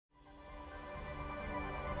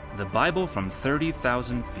The Bible from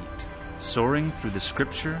 30,000 feet, soaring through the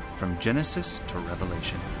Scripture from Genesis to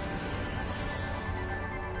Revelation.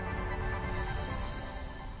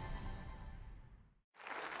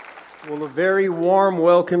 Well, a very warm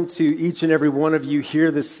welcome to each and every one of you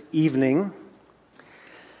here this evening.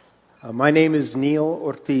 My name is Neil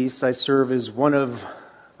Ortiz. I serve as one of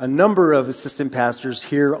a number of assistant pastors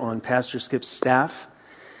here on Pastor Skip's staff.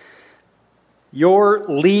 Your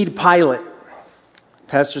lead pilot,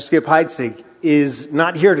 Pastor Skip Heitzig, is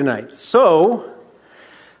not here tonight. So,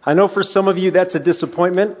 I know for some of you that's a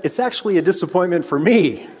disappointment. It's actually a disappointment for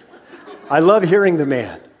me. I love hearing the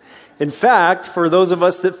man. In fact, for those of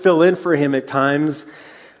us that fill in for him at times,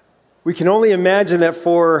 we can only imagine that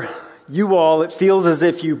for you all, it feels as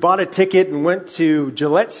if you bought a ticket and went to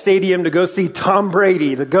Gillette Stadium to go see Tom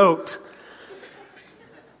Brady, the GOAT,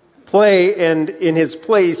 play, and in his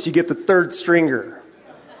place, you get the third stringer.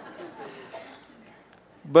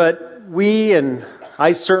 But we, and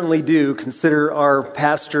I certainly do, consider our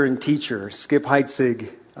pastor and teacher, Skip Heitzig,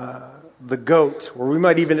 the GOAT, or we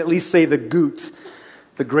might even at least say the Goot,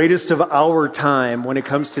 the greatest of our time when it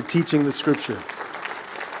comes to teaching the Scripture.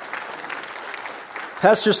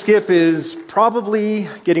 Pastor Skip is probably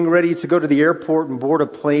getting ready to go to the airport and board a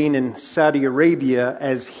plane in Saudi Arabia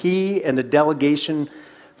as he and a delegation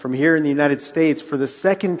from here in the United States for the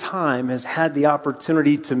second time has had the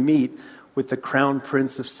opportunity to meet with the Crown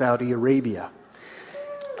Prince of Saudi Arabia.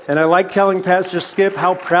 And I like telling Pastor Skip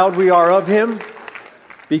how proud we are of him,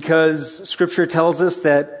 because Scripture tells us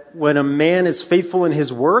that when a man is faithful in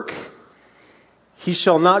his work, he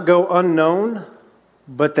shall not go unknown,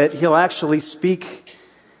 but that he'll actually speak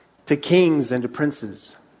to kings and to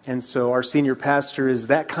princes. And so our senior pastor is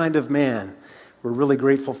that kind of man. We're really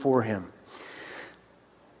grateful for him.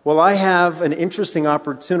 Well, I have an interesting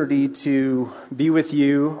opportunity to be with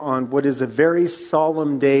you on what is a very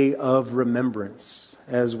solemn day of remembrance,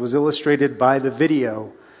 as was illustrated by the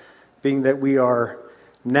video, being that we are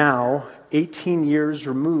now 18 years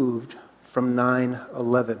removed from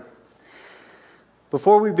 9/11.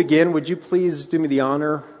 Before we begin, would you please do me the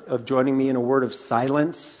honor of joining me in a word of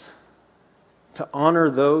silence to honor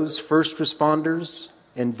those first responders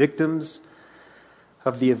and victims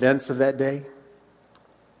of the events of that day?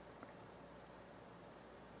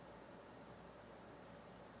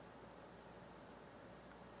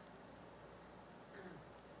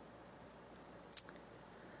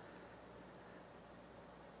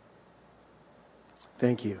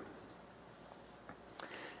 Thank you.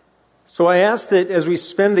 So I ask that as we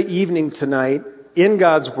spend the evening tonight in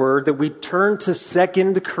God's Word, that we turn to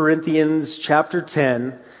 2 Corinthians chapter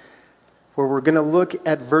 10, where we're going to look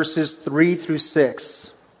at verses 3 through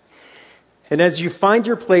 6. And as you find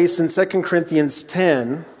your place in 2 Corinthians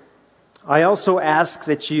 10, I also ask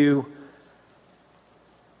that you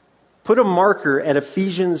put a marker at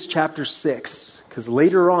Ephesians chapter 6, because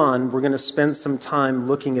later on we're going to spend some time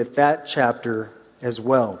looking at that chapter as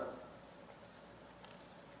well.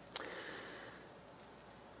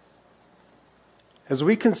 As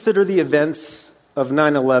we consider the events of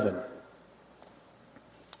 9/11,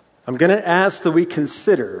 I'm going to ask that we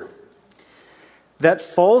consider that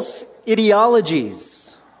false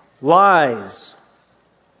ideologies, lies,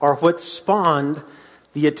 are what spawned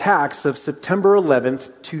the attacks of September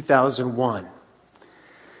 11th, 2001.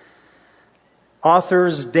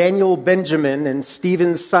 Authors Daniel Benjamin and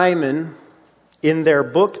Stephen Simon, in their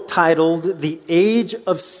book titled The Age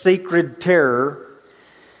of Sacred Terror,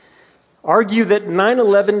 argue that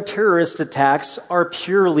 9/11 terrorist attacks are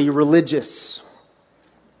purely religious.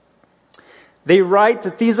 They write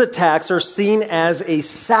that these attacks are seen as a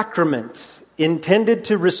sacrament intended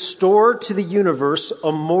to restore to the universe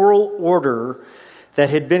a moral order that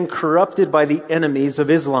had been corrupted by the enemies of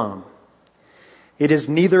Islam. It is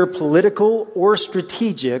neither political or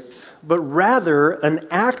strategic, but rather an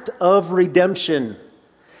act of redemption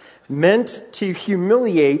meant to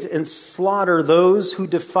humiliate and slaughter those who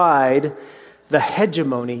defied the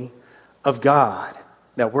hegemony of God.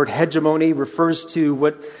 That word hegemony refers to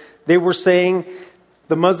what they were saying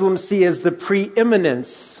the Muslims see as the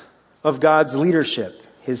preeminence of God's leadership,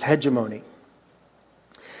 his hegemony.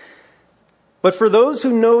 But for those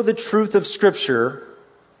who know the truth of Scripture,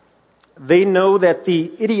 they know that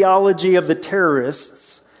the ideology of the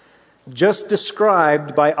terrorists just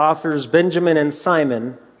described by authors Benjamin and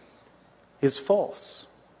Simon is false.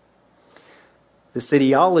 This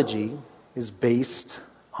ideology is based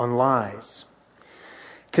on lies.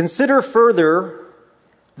 Consider further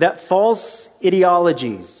that false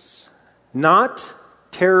ideologies, not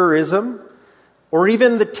terrorism or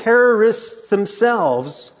even the terrorists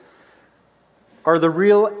themselves, are the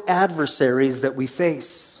real adversaries that we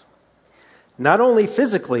face. not only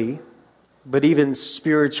physically, but even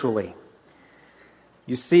spiritually.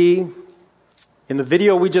 You see, in the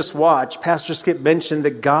video we just watched, Pastor Skip mentioned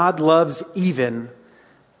that God loves even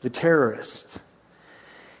the terrorist.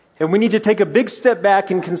 And we need to take a big step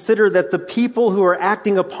back and consider that the people who are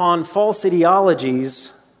acting upon false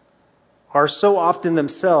ideologies are so often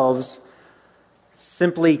themselves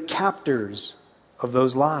simply captors of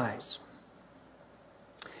those lies.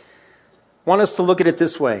 I want us to look at it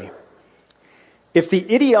this way. If the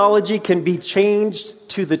ideology can be changed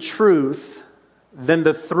to the truth, then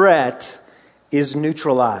the threat is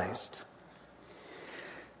neutralized.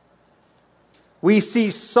 We see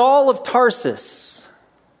Saul of Tarsus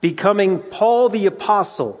becoming Paul the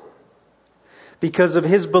Apostle because of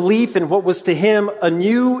his belief in what was to him a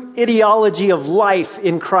new ideology of life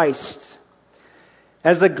in Christ.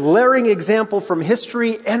 As a glaring example from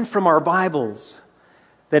history and from our Bibles,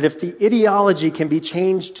 that if the ideology can be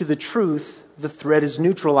changed to the truth, the threat is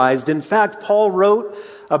neutralized. In fact, Paul wrote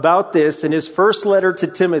about this in his first letter to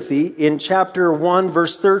Timothy in chapter 1,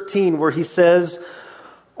 verse 13, where he says,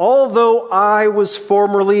 "Although I was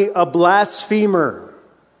formerly a blasphemer,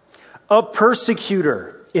 a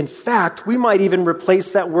persecutor." In fact, we might even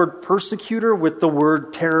replace that word persecutor with the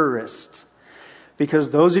word terrorist.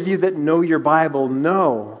 Because those of you that know your Bible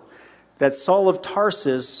know that Saul of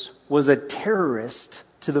Tarsus was a terrorist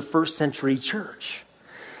to the first century church.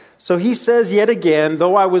 So he says yet again,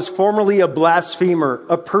 though I was formerly a blasphemer,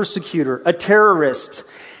 a persecutor, a terrorist,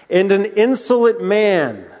 and an insolent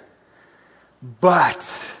man,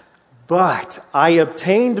 but I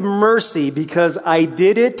obtained mercy because I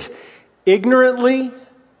did it ignorantly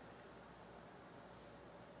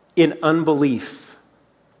in unbelief.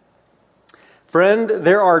 Friend,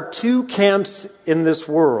 there are two camps in this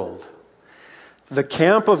world. The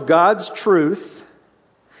camp of God's truth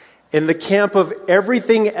and the camp of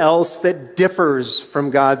everything else that differs from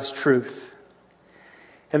God's truth.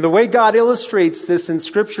 And the way God illustrates this in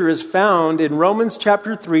Scripture is found in Romans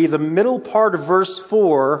chapter 3, the middle part of verse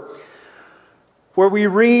 4, where we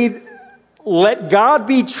read, "Let God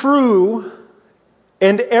be true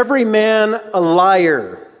and every man a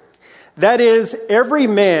liar." That is, every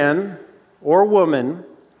man or woman,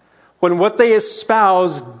 when what they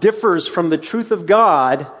espouse differs from the truth of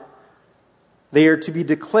God, they are to be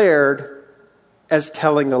declared as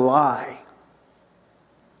telling a lie.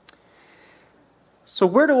 So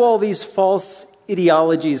where do all these false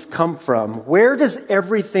ideologies come from? Where does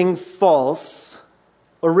everything false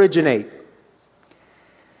originate?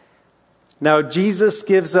 Now, Jesus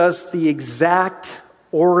gives us the exact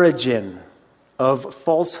origin of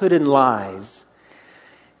falsehood and lies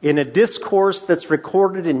in a discourse that's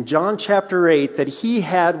recorded in John chapter 8 that he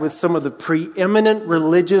had with some of the preeminent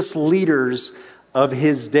religious leaders of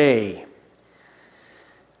his day.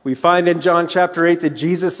 We find in John chapter 8 that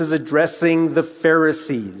Jesus is addressing the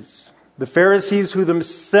Pharisees who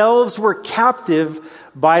themselves were captive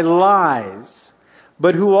by lies,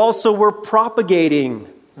 but who also were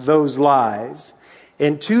propagating those lies.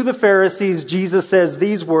 And to the Pharisees, Jesus says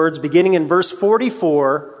these words, beginning in verse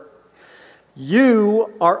 44,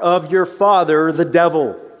 "You are of your father, the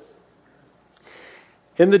devil.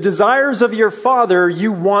 And the desires of your father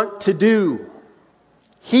you want to do.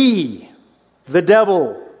 He, the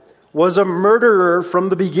devil, was a murderer from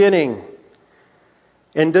the beginning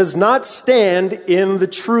and does not stand in the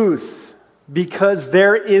truth because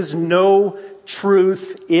there is no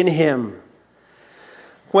truth in him.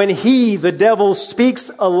 When he, the devil, speaks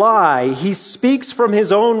a lie, he speaks from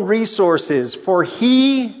his own resources, for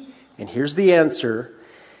he," and here's the answer,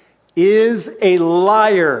 "is a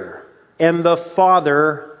liar and the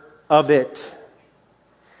father of it."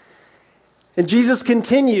 And Jesus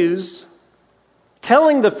continues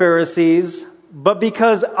telling the Pharisees, "But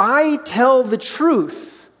because I tell the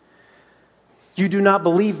truth, you do not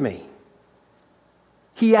believe me."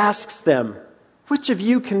 He asks them, "Which of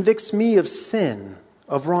you convicts me of sin,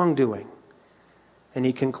 of wrongdoing?" And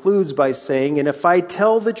he concludes by saying, "And if I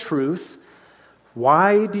tell the truth,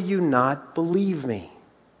 why do you not believe me?"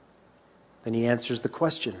 Then he answers the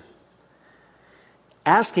question,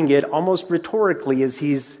 asking it almost rhetorically as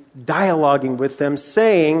he's dialoguing with them,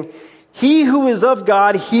 saying, "He who is of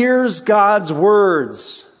God hears God's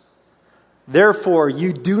words. Therefore,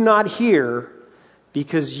 you do not hear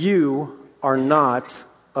because you are not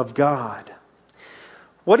of God."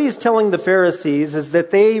 What he's telling the Pharisees is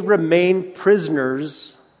that they remain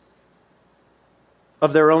prisoners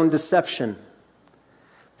of their own deception,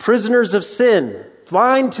 prisoners of sin,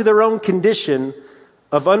 blind to their own condition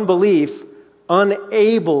of unbelief,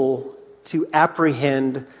 unable to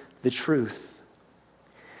apprehend the truth.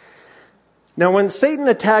 Now, when Satan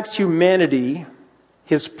attacks humanity,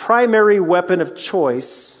 his primary weapon of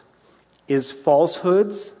choice is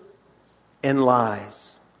falsehoods and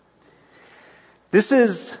lies. This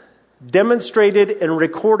is demonstrated and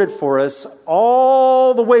recorded for us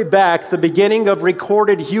all the way back, the beginning of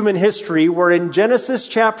recorded human history, where in Genesis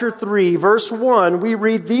chapter 3, verse 1, we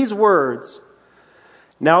read these words.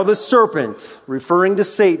 Now the serpent, referring to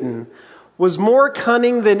Satan, was more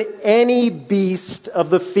cunning than any beast of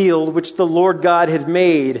the field which the Lord God had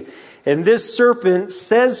made. And this serpent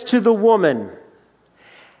says to the woman,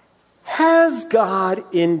 has God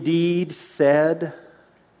indeed said?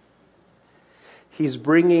 He's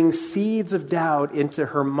bringing seeds of doubt into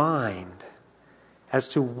her mind as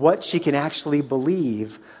to what she can actually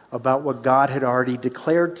believe about what God had already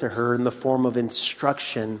declared to her in the form of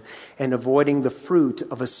instruction and avoiding the fruit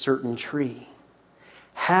of a certain tree.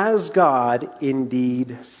 Has God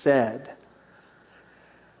indeed said?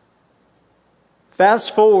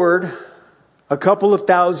 Fast forward a couple of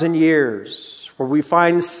thousand years, where we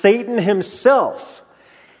find Satan himself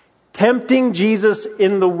tempting Jesus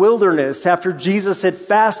in the wilderness after Jesus had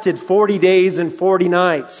fasted 40 days and 40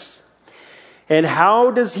 nights. And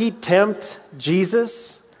how does he tempt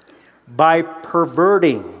Jesus? By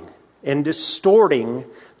perverting and distorting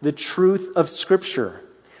the truth of Scripture,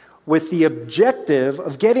 with the objective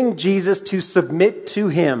of getting Jesus to submit to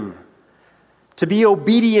him, to be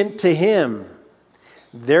obedient to him,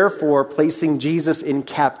 therefore placing Jesus in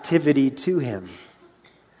captivity to him.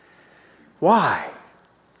 Why?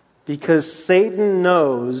 Because Satan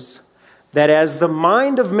knows that as the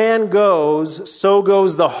mind of man goes, so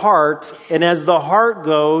goes the heart, and as the heart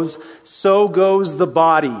goes, so goes the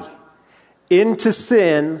body, into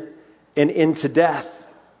sin and into death.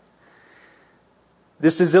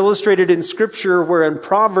 This is illustrated in Scripture, where in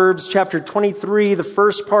Proverbs chapter 23, the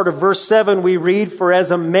first part of verse 7, we read, for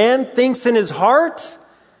as a man thinks in his heart,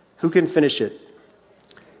 who can finish it?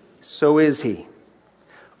 So is he.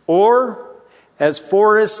 Or, as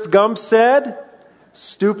Forrest Gump said,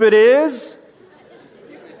 stupid is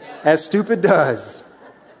as stupid does.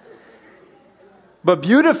 But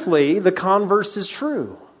beautifully, the converse is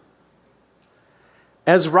true.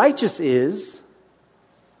 As righteous is,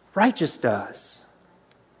 righteous does.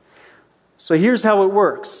 So here's how it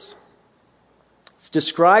works. It's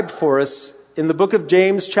described for us in the book of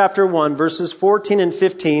James chapter 1, verses 14 and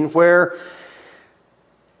 15, where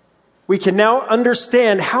we can now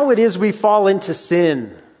understand how it is we fall into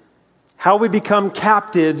sin, how we become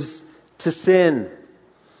captives to sin.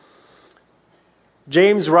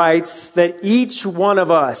 James writes that each one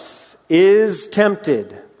of us is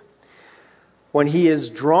tempted when he is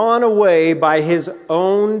drawn away by his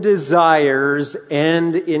own desires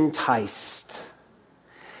and enticed.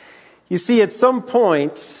 You see, at some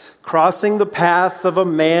point, crossing the path of a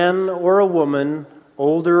man or a woman,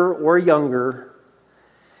 older or younger,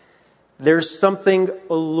 there's something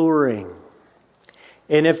alluring.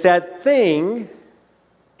 And if that thing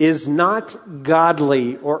is not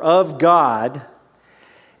godly or of God,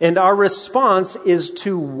 and our response is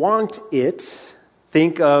to want it,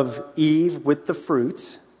 think of Eve with the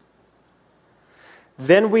fruit,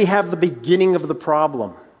 then we have the beginning of the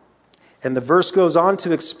problem. And the verse goes on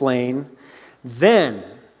to explain, then,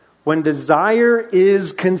 when desire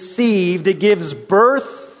is conceived, it gives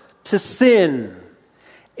birth to sin.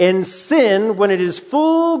 And sin, when it is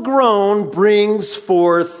full grown, brings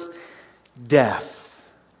forth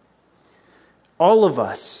death. All of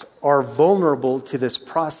us are vulnerable to this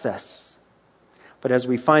process. But as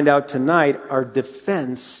we find out tonight, our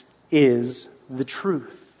defense is the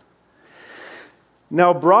truth.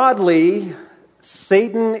 Now, broadly,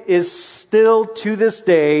 Satan is still to this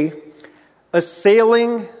day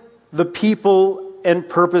assailing the people and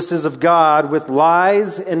purposes of God with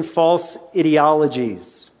lies and false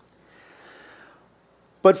ideologies.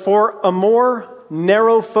 But for a more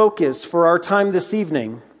narrow focus for our time this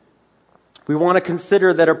evening, we want to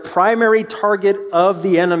consider that a primary target of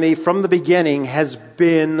the enemy from the beginning has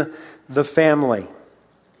been the family.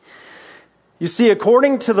 You see,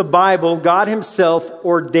 according to the Bible, God himself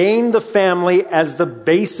ordained the family as the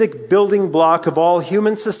basic building block of all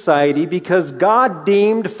human society because God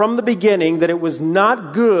deemed from the beginning that it was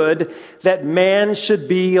not good that man should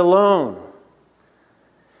be alone.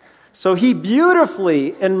 So he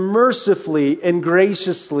beautifully and mercifully and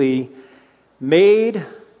graciously made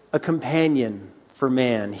a companion for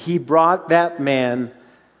man. He brought that man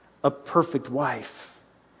a perfect wife.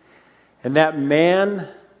 And that man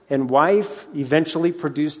and wife eventually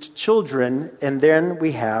produced children, and then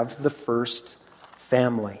we have the first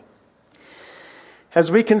family.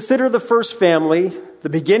 As we consider the first family, the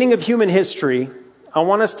beginning of human history, I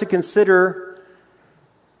want us to consider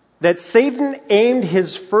that Satan aimed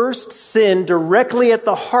his first sin directly at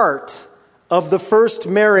the heart of the first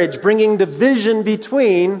marriage, bringing division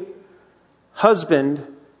between husband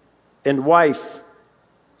and wife.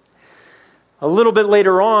 A little bit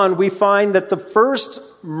later on, we find that the first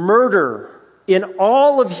murder in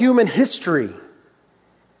all of human history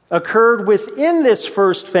occurred within this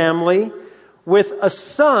first family, with a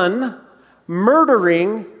son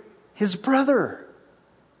murdering his brother.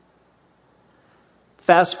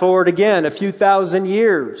 Fast forward again a few thousand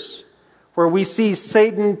years, where we see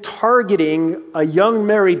Satan targeting a young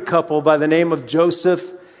married couple by the name of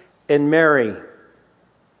Joseph and Mary,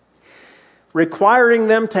 requiring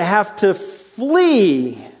them to have to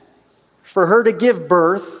flee for her to give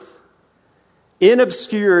birth in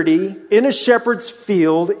obscurity, in a shepherd's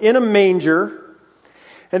field, in a manger,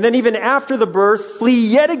 and then even after the birth, flee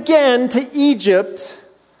yet again to Egypt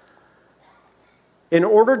in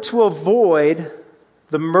order to avoid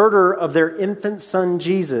the murder of their infant son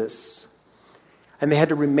Jesus. And they had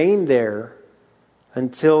to remain there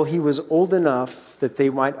until he was old enough that they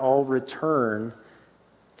might all return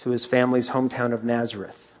to his family's hometown of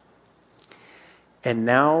Nazareth. And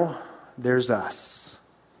now there's us.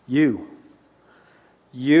 You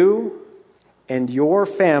and your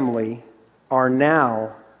family are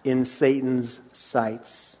now in Satan's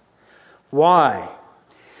sights. Why?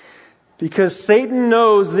 Because Satan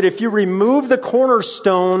knows that if you remove the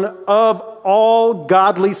cornerstone of all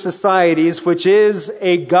godly societies, which is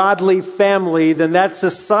a godly family, then that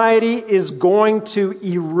society is going to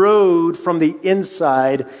erode from the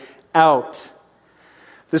inside out.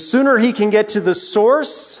 The sooner he can get to the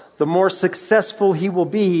source, the more successful he will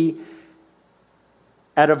be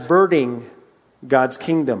at averting God's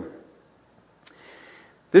kingdom.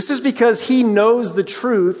 This is because he knows the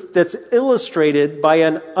truth that's illustrated by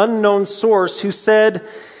an unknown source who said,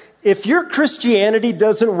 if your Christianity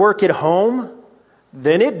doesn't work at home,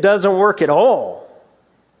 then it doesn't work at all.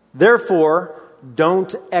 Therefore,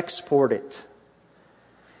 don't export it.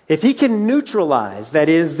 If he can neutralize, that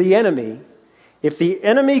is, the enemy, if the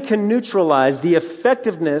enemy can neutralize the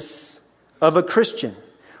effectiveness of a Christian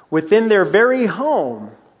within their very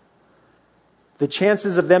home, the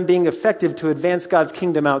chances of them being effective to advance God's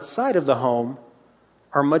kingdom outside of the home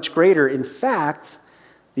are much greater. In fact,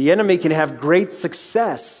 the enemy can have great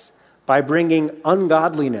success by bringing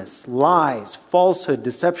ungodliness, lies, falsehood,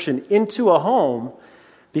 deception into a home,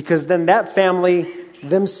 because then that family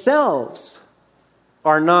themselves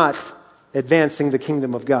are not advancing the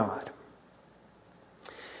kingdom of God.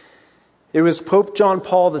 It was Pope John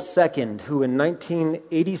Paul II who in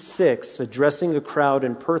 1986, addressing a crowd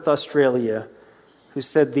in Perth, Australia, who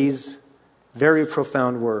said these very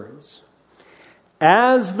profound words.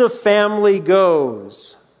 As the family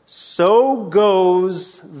goes, so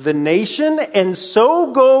goes the nation, and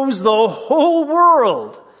so goes the whole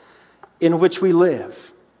world in which we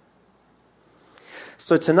live.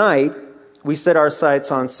 So tonight, we set our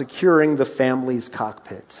sights on securing the family's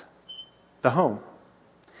cockpit, the home,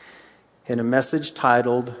 in a message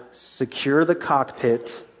titled, Secure the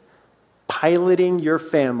Cockpit, Piloting Your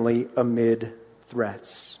Family Amid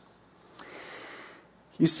Threats.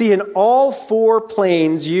 You see, in all 4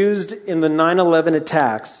 planes used in the 9/11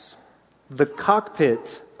 attacks, the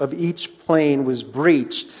cockpit of each plane was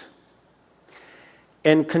breached,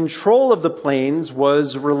 and control of the planes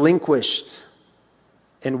was relinquished.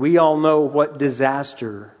 And we all know what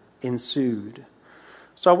disaster ensued.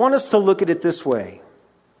 So I want us to look at it this way.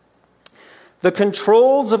 The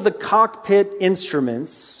controls of the cockpit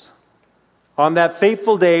instruments on that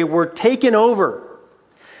fateful day were taken over.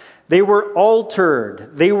 They were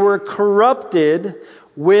altered. They were corrupted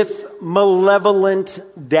with malevolent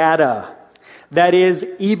data. That is,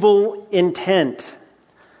 evil intent,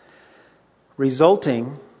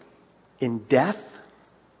 resulting in death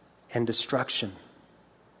and destruction.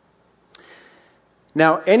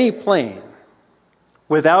 Now, any plane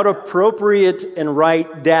without appropriate and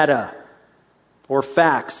right data or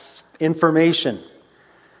facts, information,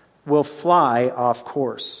 will fly off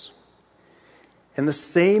course. And the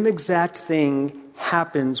same exact thing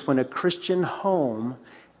happens when a Christian home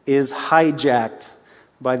is hijacked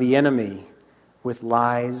by the enemy with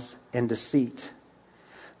lies and deceit.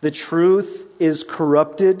 The truth is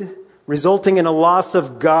corrupted, resulting in a loss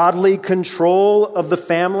of godly control of the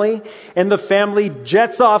family, and the family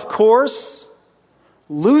jets off course,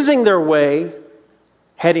 losing their way,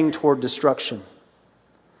 heading toward destruction.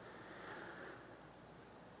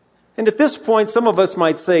 And at this point, some of us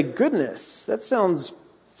might say, goodness, that sounds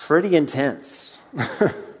pretty intense.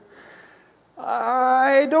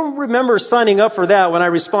 I don't remember signing up for that when I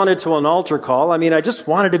responded to an altar call. I just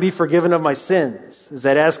wanted to be forgiven of my sins. Is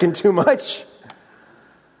that asking too much?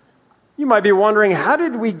 You might be wondering, how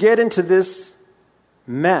did we get into this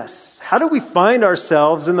mess? How do we find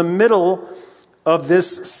ourselves in the middle of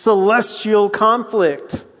this celestial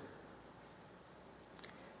conflict?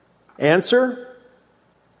 Answer: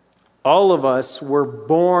 all of us were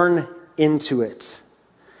born into it.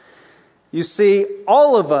 You see,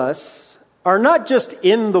 all of us are not just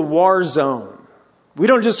in the war zone. We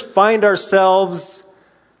don't just find ourselves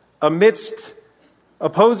amidst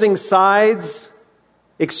opposing sides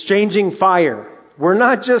exchanging fire. We're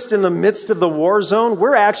not just in the midst of the war zone.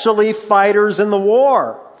 We're actually fighters in the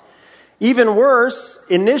war. Even worse,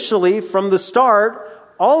 initially, from the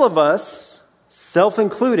start, all of us,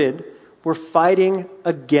 self-included, were fighting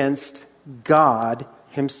against God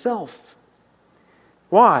Himself.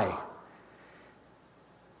 Why?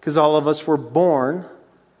 Because all of us were born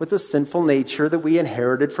with a sinful nature that we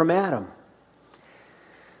inherited from Adam.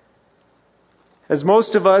 As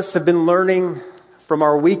most of us have been learning from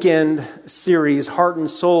our weekend series, Heart and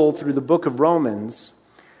Soul, through the book of Romans,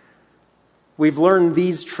 we've learned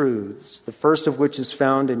these truths, the first of which is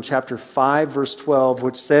found in chapter 5, verse 12,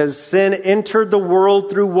 which says, "Sin entered the world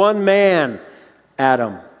through one man,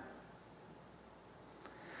 Adam,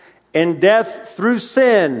 and death through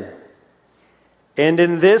sin. And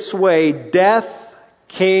in this way, death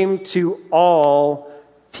came to all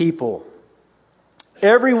people."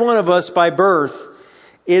 Every one of us by birth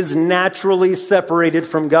is naturally separated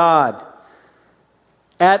from God,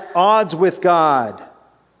 at odds with God,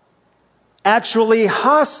 actually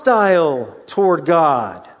hostile toward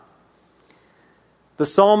God. The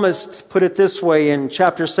psalmist put it this way in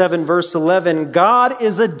chapter 7, verse 11, "God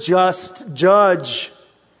is a just judge,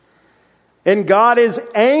 and God is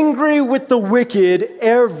angry with the wicked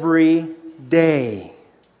every day."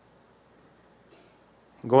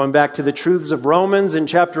 Going back to the truths of Romans in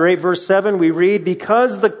chapter 8, verse 7, we read,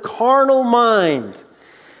 "Because the carnal mind,"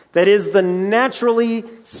 that is the naturally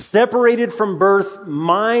separated from birth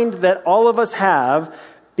mind that all of us have,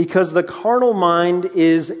 because the carnal mind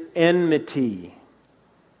is enmity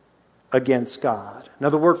against God.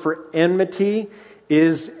 Another word for enmity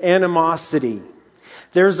is animosity.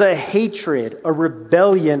 There's a hatred, a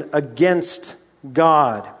rebellion against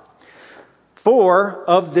God. For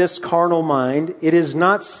of this carnal mind, it is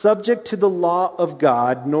not subject to the law of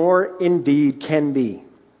God, nor indeed can be.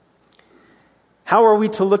 How are we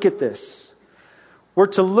to look at this? We're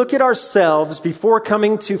to look at ourselves before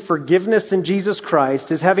coming to forgiveness in Jesus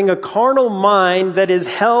Christ as having a carnal mind that is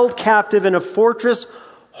held captive in a fortress,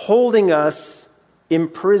 holding us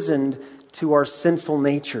imprisoned to our sinful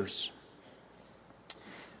natures.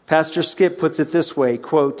 Pastor Skip puts it this way,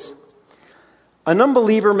 quote, "An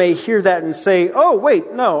unbeliever may hear that and say, 'Oh,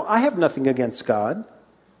 wait, no, I have nothing against God.'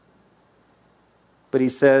 But he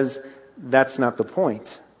says, that's not the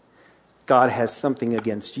point. God has something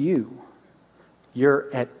against you. You're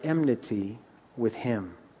at enmity with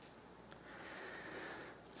Him."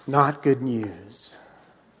 Not good news.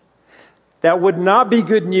 That would not be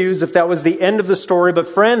good news if that was the end of the story. But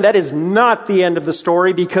friend, that is not the end of the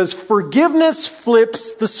story, because forgiveness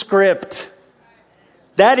flips the script.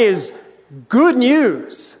 That is good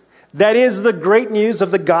news. That is the great news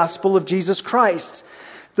of the gospel of Jesus Christ.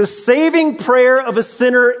 The saving prayer of a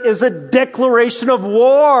sinner is a declaration of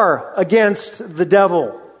war against the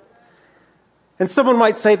devil. And someone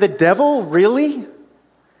might say, "The devil? Really?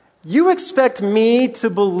 You expect me to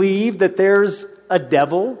believe that there's a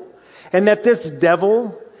devil? And that this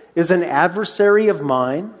devil is an adversary of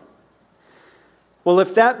mine?" Well,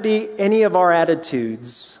 if that be any of our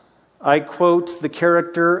attitudes, I quote the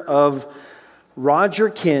character of Roger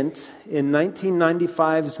Kent in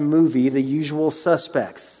 1995's movie, The Usual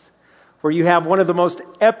Suspects, where you have one of the most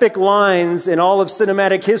epic lines in all of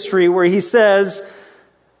cinematic history where he says,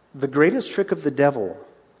 "The greatest trick of the devil,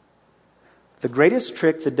 the greatest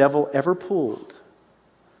trick the devil ever pulled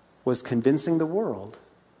was convincing the world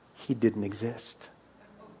He didn't exist."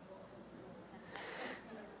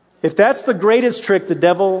 If that's the greatest trick the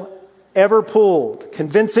devil ever pulled,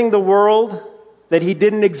 convincing the world that He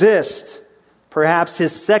didn't exist, perhaps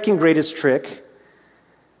his second greatest trick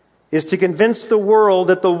is to convince the world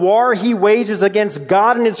that the war he wages against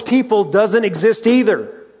God and His people doesn't exist either.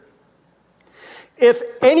 If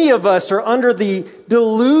any of us are under the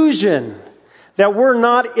delusion that we're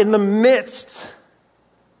not in the midst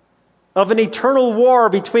of an eternal war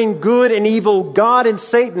between good and evil, God and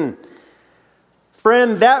Satan,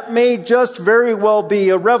 friend, that may just very well be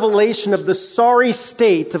a revelation of the sorry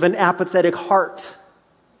state of an apathetic heart.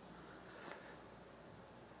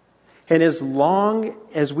 And as long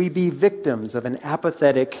as we be victims of an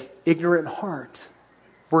apathetic, ignorant heart,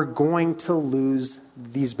 we're going to lose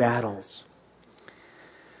these battles.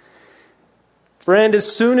 Friend,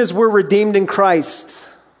 as soon as we're redeemed in Christ,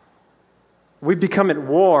 we become at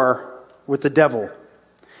war with the devil.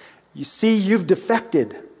 You see, you've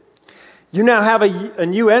defected. You now have a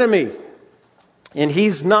new enemy, and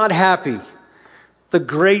he's not happy. The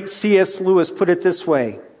great C.S. Lewis put it this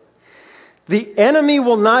way: the enemy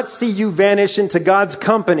will not see you vanish into God's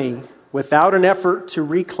company without an effort to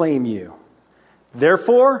reclaim you.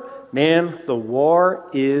 Therefore, man, the war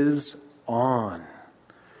is on.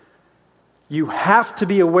 You have to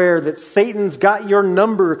be aware that Satan's got your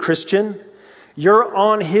number, Christian. You're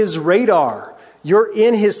on his radar. You're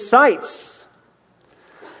in his sights.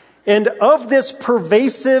 And of this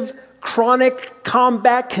pervasive, chronic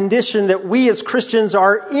combat condition that we as Christians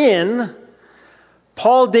are in,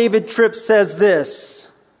 Paul David Tripp says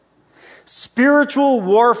this: spiritual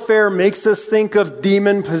warfare makes us think of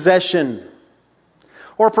demon possession,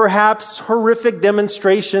 or perhaps horrific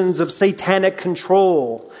demonstrations of satanic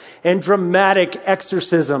control and dramatic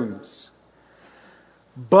exorcisms.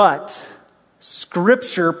 But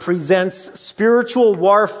Scripture presents spiritual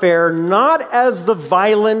warfare not as the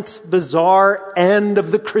violent, bizarre end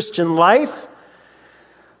of the Christian life,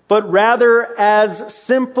 but rather as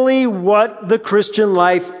simply what the Christian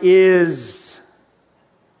life is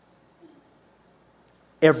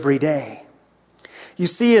every day. You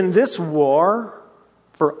see, in this war,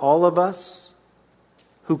 for all of us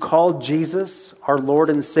who call Jesus our Lord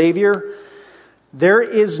and Savior, there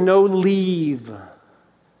is no leave.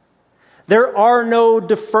 There are no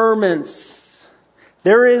deferments.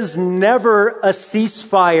 There is never a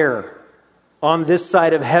ceasefire on this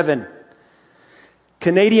side of heaven.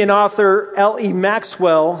 Canadian author L.E.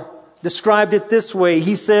 Maxwell described it this way.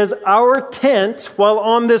 He says, our tent while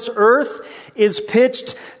on this earth is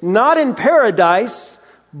pitched not in paradise,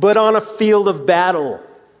 but on a field of battle.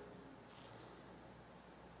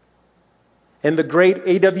 And the great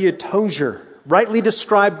A.W. Tozer rightly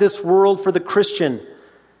described this world for the Christian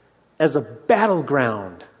as a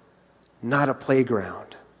battleground, not a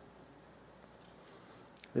playground.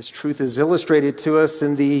 This truth is illustrated to us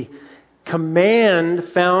in the command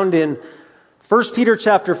found in 1 Peter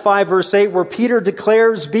chapter 5, verse 8, where Peter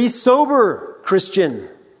declares, be sober, Christian.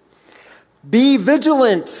 Be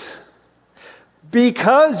vigilant,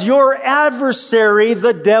 because your adversary,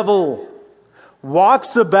 the devil,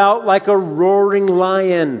 walks about like a roaring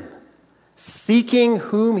lion, seeking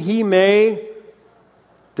whom he may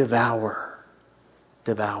devour.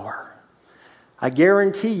 Devour. I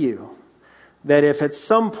guarantee you that if at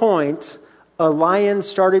some point a lion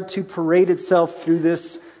started to parade itself through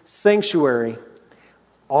this sanctuary,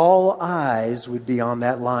 all eyes would be on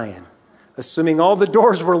that lion. Assuming all the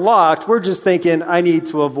doors were locked, we're just thinking, I need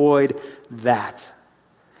to avoid that.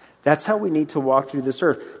 That's how we need to walk through this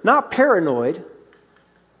earth. Not paranoid,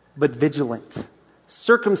 but vigilant,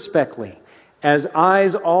 circumspectly, as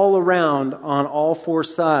eyes all around on all four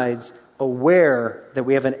sides, aware that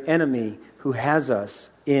we have an enemy who has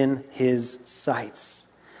us in his sights.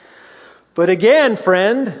 But again,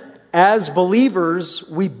 friend, as believers,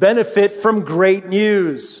 we benefit from great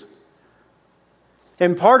news.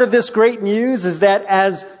 And part of this great news is that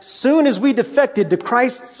as soon as we defected to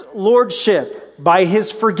Christ's lordship by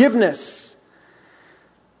his forgiveness,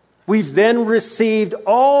 we've then received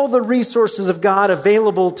all the resources of God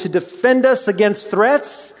available to defend us against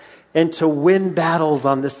threats and to win battles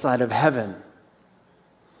on this side of heaven.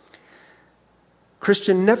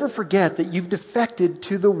 Christian, never forget that you've defected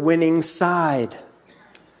to the winning side.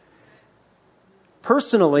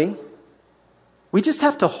 Personally, we just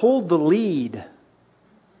have to hold the lead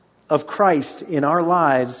of Christ in our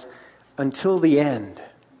lives until the end.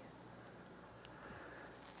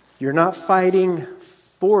 You're not fighting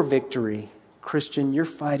for victory, Christian, you're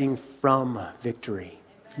fighting from victory.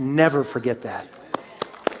 Never forget that.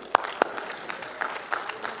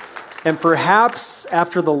 And perhaps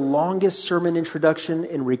after the longest sermon introduction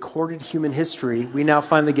in recorded human history, we now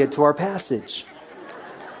finally get to our passage.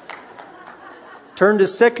 Turn to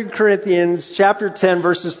 2 Corinthians chapter 10,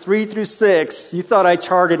 verses 3 through 6. You thought I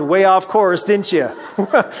charted way off course, didn't you?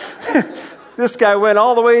 This guy went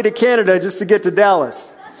all the way to Canada just to get to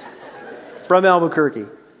Dallas from Albuquerque.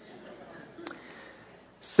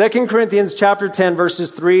 2 Corinthians chapter 10,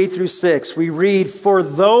 verses 3 through 6, we read, for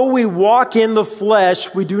though we walk in the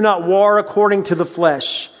flesh, we do not war according to the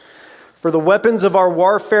flesh. For the weapons of our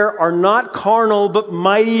warfare are not carnal, but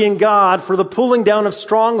mighty in God for the pulling down of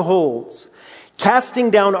strongholds,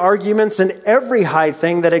 casting down arguments and every high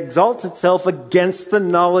thing that exalts itself against the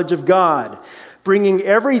knowledge of God, bringing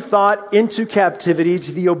every thought into captivity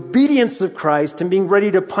to the obedience of Christ and being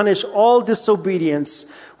ready to punish all disobedience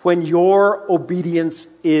when your obedience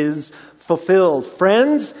is fulfilled.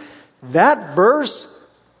 Friends, that verse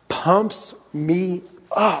pumps me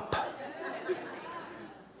up.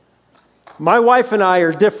 My wife and I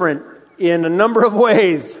are different in a number of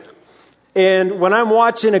ways. And when I'm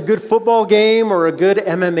watching a good football game or a good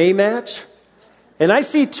MMA match, and I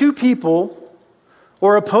see two people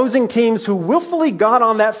or opposing teams who willfully got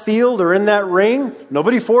on that field or in that ring,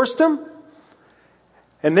 nobody forced them,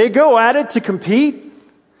 and they go at it to compete,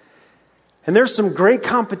 and there's some great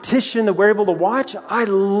competition that we're able to watch. I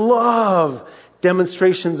love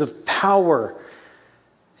demonstrations of power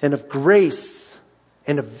and of grace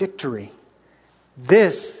and of victory.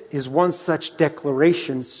 This is one such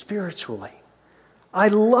declaration spiritually. I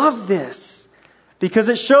love this because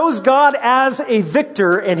it shows God as a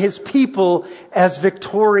victor and his people as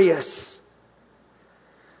victorious.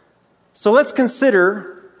 So let's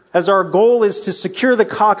consider, as our goal is to secure the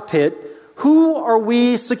cockpit, who are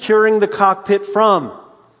we securing the cockpit from?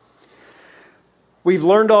 We've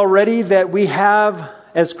learned already that we have,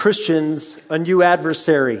 as Christians, a new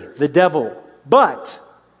adversary, the devil. But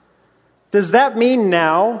does that mean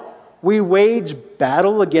now we wage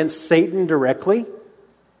battle against Satan directly?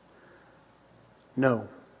 No.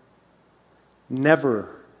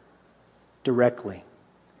 Never directly.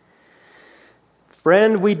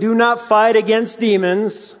 Friend, we do not fight against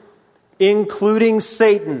demons, including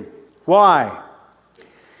Satan. Why?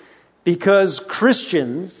 Because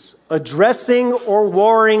Christians addressing or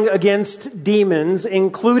warring against demons,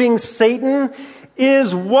 including Satan,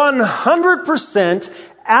 is 100%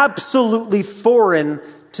 absolutely foreign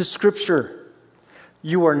to Scripture.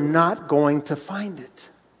 You are not going to find it.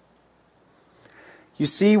 You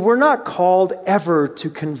see, we're not called ever to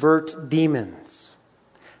convert demons,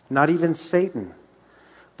 not even Satan,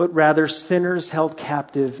 but rather sinners held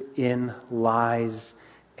captive in lies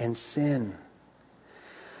and sin.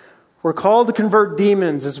 We're called to convert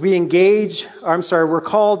demons as we we're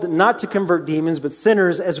called not to convert demons, but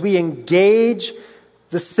sinners as we engage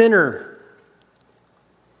the sinner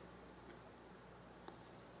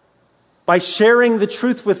by sharing the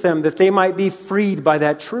truth with them that they might be freed by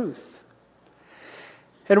that truth.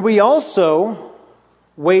 And we also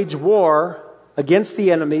wage war against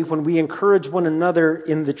the enemy when we encourage one another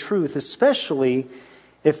in the truth, especially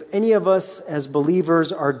if any of us as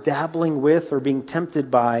believers are dabbling with or being tempted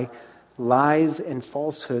by lies and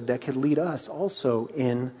falsehood that could lead us also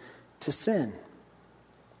into sin.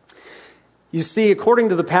 You see, according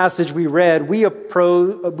to the passage we read, we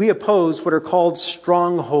oppose what are called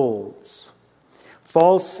strongholds,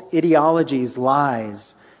 false ideologies,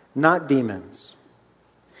 lies, not demons.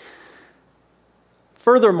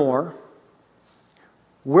 Furthermore,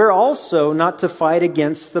 we're also not to fight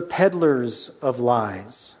against the peddlers of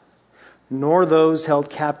lies, nor those held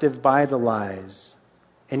captive by the lies,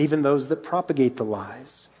 and even those that propagate the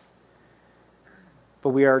lies. But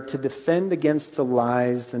we are to defend against the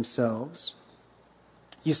lies themselves.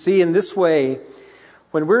 You see, in this way,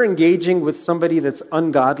 when we're engaging with somebody that's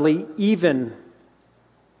ungodly, even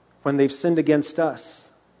when they've sinned against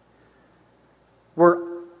us, we're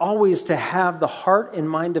always to have the heart and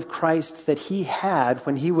mind of Christ that he had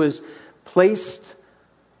when he was placed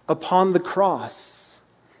upon the cross.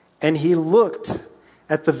 And he looked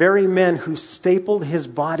at the very men who stapled his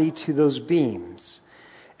body to those beams.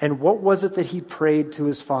 And what was it that he prayed to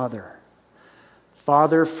his Father?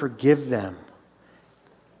 Father, forgive them.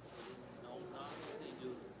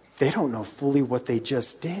 They don't know fully what they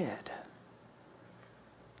just did.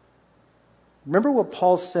 Remember what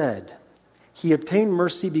Paul said. He obtained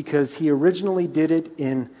mercy because he originally did it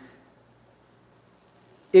in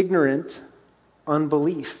ignorant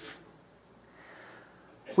unbelief.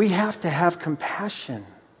 We have to have compassion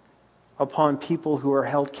upon people who are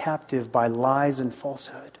held captive by lies and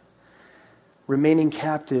falsehood, remaining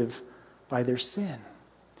captive by their sin.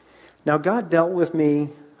 Now, God dealt with me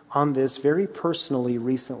on this very personally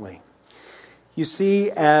recently. You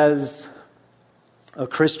see, as a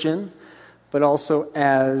Christian, but also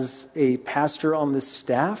as a pastor on this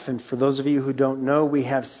staff, and for those of you who don't know, we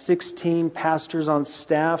have 16 pastors on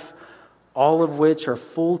staff, all of which are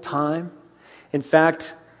full-time. In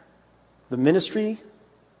fact, the ministry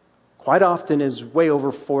quite often is way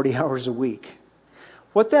over 40 hours a week.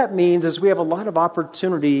 What that means is we have a lot of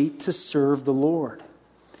opportunity to serve the Lord.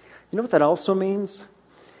 You know what that also means?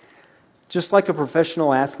 Just like a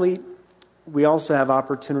professional athlete, we also have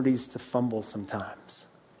opportunities to fumble sometimes.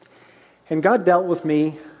 And God dealt with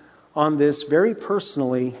me on this very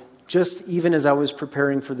personally, just even as I was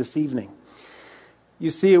preparing for this evening. You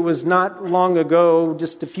see, it was not long ago,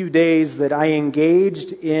 just a few days, that I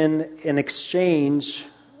engaged in an exchange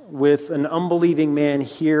with an unbelieving man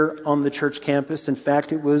here on the church campus. In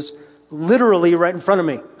fact, it was literally right in front of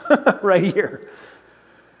me, right here.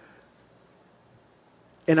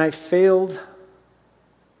 And I failed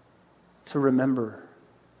to remember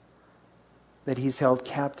that he's held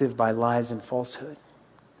captive by lies and falsehood.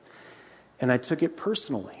 And I took it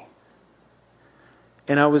personally.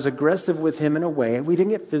 And I was aggressive with him in a way. We didn't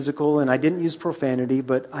get physical, and I didn't use profanity,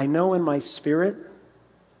 but I know in my spirit,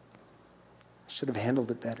 I should have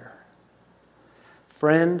handled it better.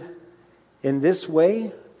 Friend, in this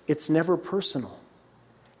way, it's never personal,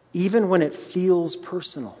 even when it feels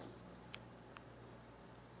personal.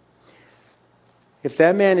 If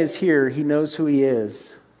that man is here, he knows who he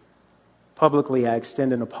is. Publicly, I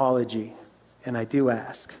extend an apology, and I do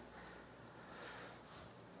ask.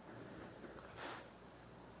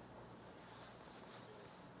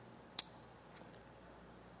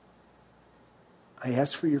 I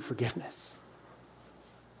ask for your forgiveness.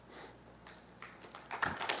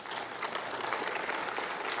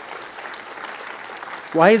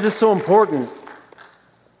 Why is this so important?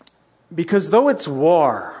 Because though it's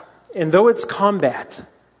war and though it's combat,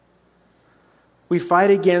 we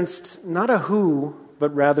fight against not a who,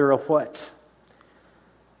 but rather a what.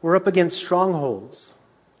 We're up against strongholds,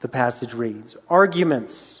 the passage reads,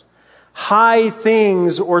 arguments, high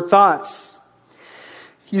things or thoughts.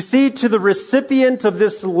 You see, to the recipient of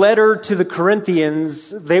this letter to the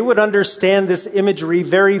Corinthians, they would understand this imagery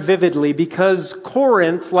very vividly because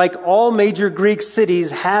Corinth, like all major Greek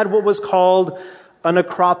cities, had what was called an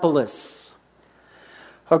acropolis.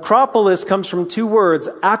 Acropolis comes from two words,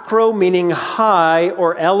 acro meaning high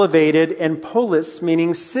or elevated, and polis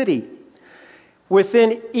meaning city.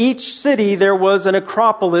 Within each city there was an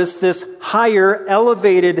acropolis, this higher,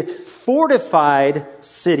 elevated, fortified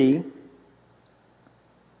city,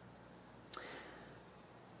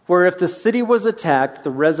 where if the city was attacked, the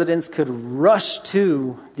residents could rush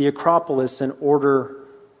to the Acropolis in order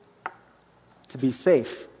to be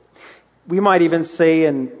safe. We might even say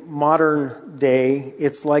in modern day,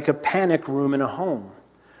 it's like a panic room in a home,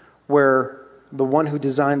 where the one who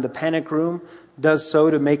designed the panic room does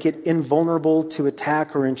so to make it invulnerable to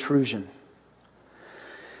attack or intrusion.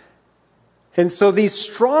 And so these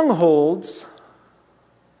strongholds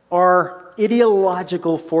are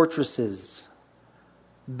ideological fortresses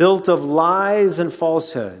built of lies and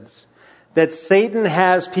falsehoods that Satan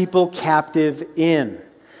has people captive in.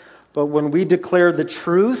 But when we declare the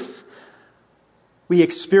truth, we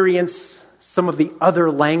experience some of the other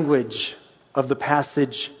language of the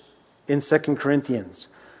passage in 2 Corinthians.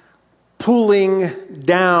 Pulling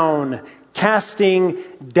down, casting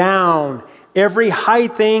down. Every high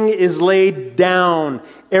thing is laid down.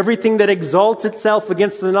 Everything that exalts itself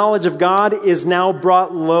against the knowledge of God is now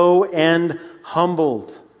brought low and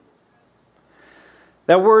humbled.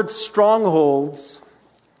 That word strongholds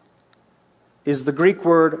is the Greek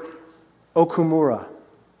word okumura,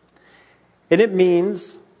 and it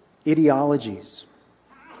means ideologies,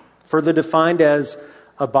 further defined as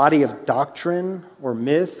a body of doctrine or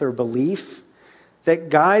myth or belief that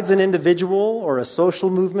guides an individual or a social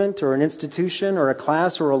movement or an institution or a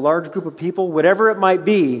class or a large group of people, whatever it might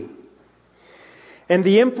be. And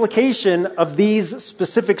the implication of these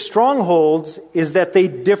specific strongholds is that they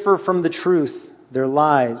differ from the truth. They're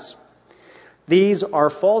lies. These are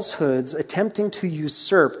falsehoods attempting to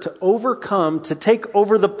usurp, to overcome, to take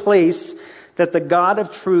over the place that the God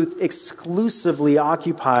of truth exclusively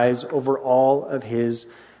occupies over all of his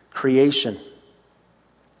creation.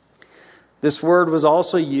 This word was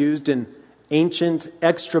also used in ancient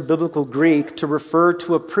extra-biblical Greek to refer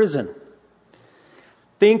to a prison.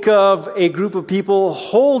 Think of a group of people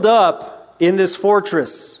holed up in this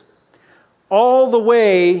fortress all the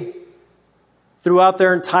way throughout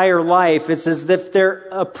their entire life. It's as if they're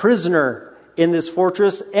a prisoner in this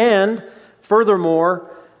fortress. And furthermore,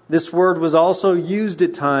 this word was also used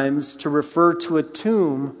at times to refer to a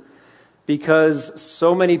tomb because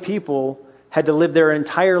so many people had to live their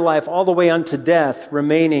entire life all the way unto death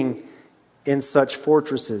remaining in such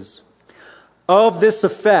fortresses. Of this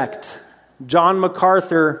effect, John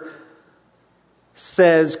MacArthur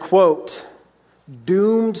says, quote,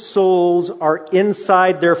 "Doomed souls are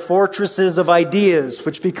inside their fortresses of ideas,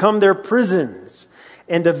 which become their prisons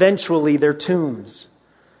and eventually their tombs.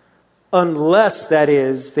 Unless, that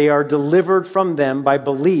is, they are delivered from them by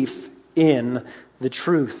belief in the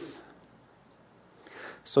truth."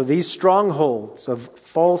 So these strongholds of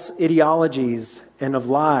false ideologies and of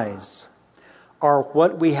lies are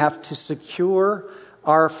what we have to secure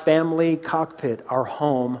our family cockpit, our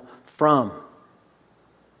home, from.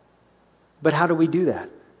 But how do we do that?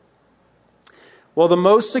 Well, the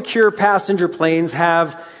most secure passenger planes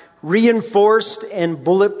have reinforced and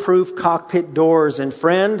bulletproof cockpit doors. And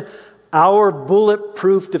friend, our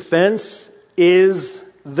bulletproof defense is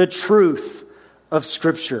the truth of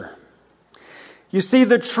Scripture. You see,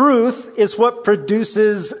 the truth is what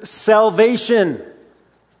produces salvation,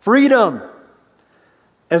 freedom,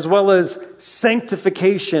 as well as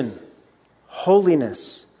sanctification,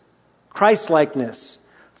 holiness, Christ-likeness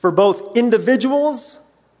for both individuals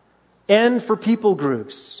and for people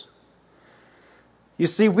groups. You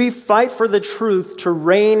see, we fight for the truth to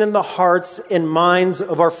reign in the hearts and minds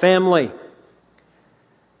of our family.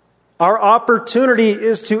 Our opportunity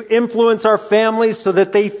is to influence our families so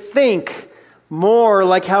that they think more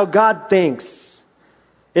like how God thinks.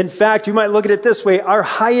 In fact, you might look at it this way: our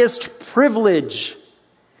highest privilege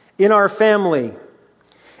in our family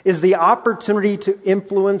is the opportunity to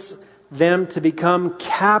influence them to become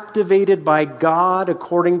captivated by God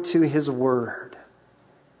according to His Word.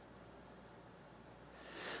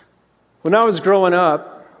 When I was growing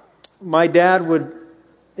up, my dad would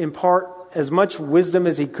impart as much wisdom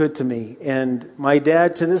as he could to me. And my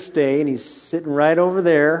dad to this day, and he's sitting right over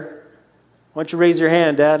there. Why don't you raise your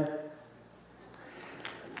hand, Dad?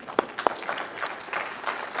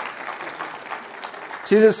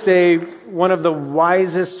 To this day, one of the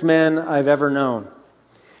wisest men I've ever known.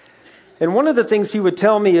 And one of the things he would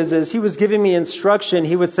tell me is, as he was giving me instruction,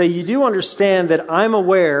 he would say, you do understand that I'm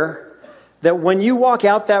aware that when you walk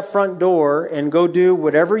out that front door and go do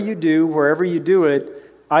whatever you do, wherever you do it,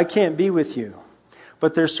 I can't be with you.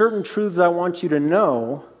 But there's certain truths I want you to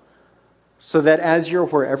know so that as you're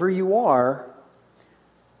wherever you are,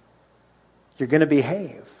 you're going to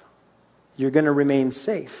behave. You're going to remain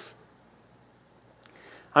safe.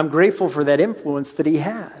 I'm grateful for that influence that he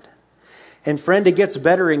had. And friend, it gets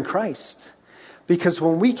better in Christ. Because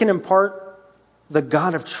when we can impart the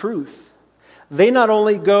God of truth, they not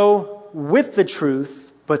only go with the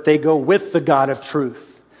truth, but they go with the God of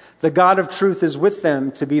truth. The God of truth is with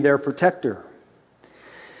them to be their protector.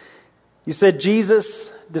 You said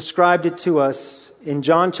Jesus described it to us in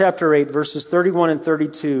John chapter 8, verses 31 and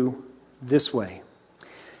 32 this way.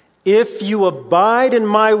 If you abide in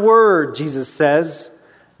my word, Jesus says,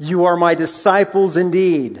 you are my disciples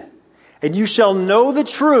indeed, and you shall know the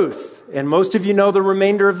truth. And most of you know the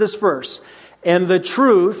remainder of this verse. And the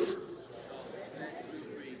truth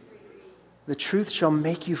shall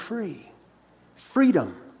make you free.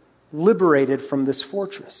 Freedom, liberated from this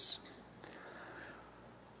fortress.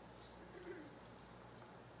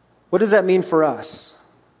 What does that mean for us?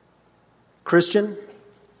 Christian,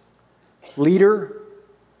 leader,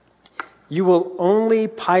 you will only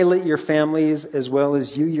pilot your families as well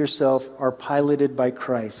as you yourself are piloted by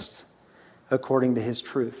Christ according to His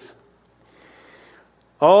truth.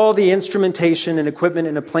 All the instrumentation and equipment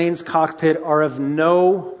in a plane's cockpit are of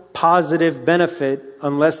no positive benefit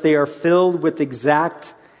unless they are filled with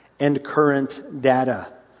exact and current data.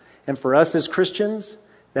 And for us as Christians,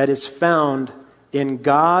 that is found in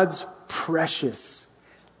God's precious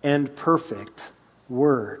and perfect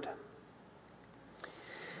Word.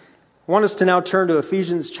 I want us to now turn to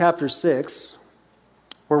Ephesians chapter 6,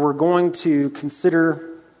 where we're going to consider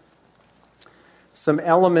some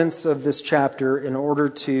elements of this chapter in order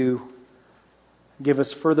to give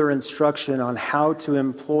us further instruction on how to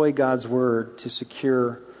employ God's Word to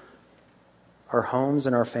secure our homes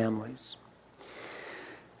and our families.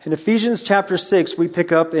 In Ephesians chapter 6, we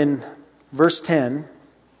pick up in verse 10,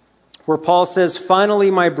 where Paul says,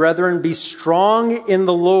 finally, my brethren, be strong in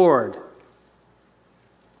the Lord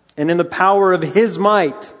and in the power of His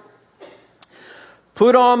might.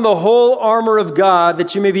 Put on the whole armor of God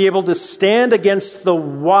that you may be able to stand against the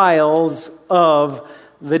wiles of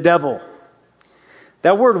the devil.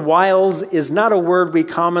 That word wiles is not a word we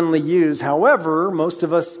commonly use. However, most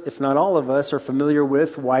of us, if not all of us, are familiar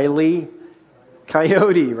with Wile E.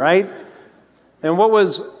 Coyote, right? And what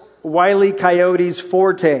was Wile E. Coyote's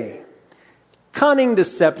forte? Cunning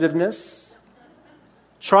deceptiveness,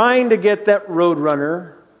 trying to get that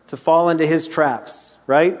roadrunner to fall into his traps,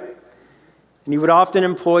 right? And he would often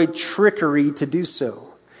employ trickery to do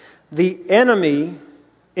so. The enemy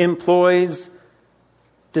employs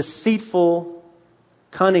deceitful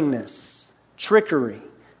cunningness, trickery,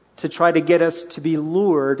 to try to get us to be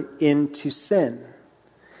lured into sin.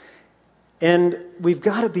 And we've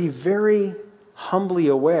got to be very humbly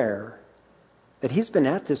aware that he's been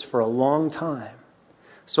at this for a long time.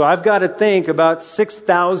 So I've got to think about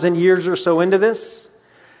 6,000 years or so into this,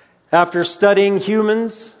 after studying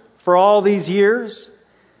humans for all these years,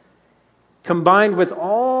 combined with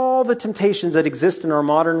all the temptations that exist in our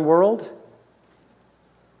modern world,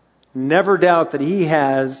 never doubt that He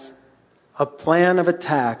has a plan of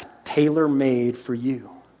attack tailor-made for you.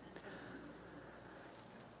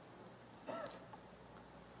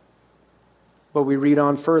 But we read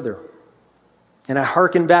on further. And I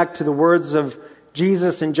hearken back to the words of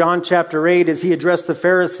Jesus in John chapter 8 as He addressed the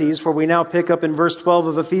Pharisees, where we now pick up in verse 12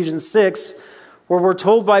 of Ephesians 6, where we're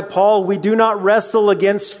told by Paul, we do not wrestle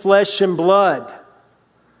against flesh and blood,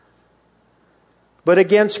 but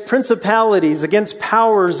against principalities, against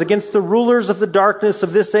powers, against the rulers of the darkness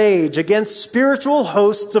of this age, against spiritual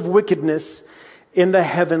hosts of wickedness in the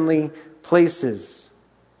heavenly places.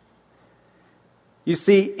 You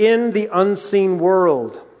see, in the unseen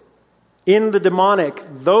world, in the demonic,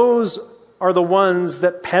 those are the ones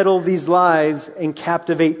that peddle these lies and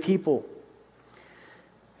captivate people.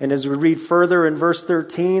 And as we read further in verse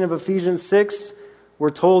 13 of Ephesians 6, we're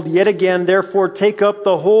told yet again, therefore take up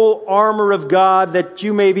the whole armor of God that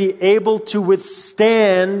you may be able to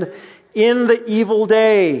withstand in the evil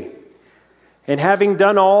day. And having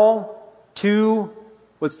done all, to,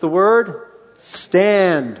 what's the word?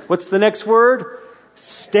 Stand. What's the next word?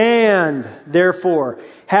 Stand, therefore,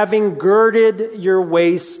 having girded your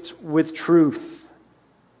waist with truth.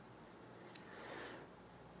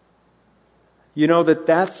 You know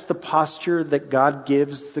that's the posture that God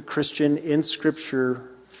gives the Christian in Scripture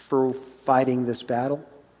for fighting this battle.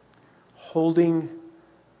 Holding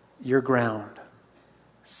your ground.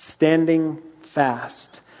 Standing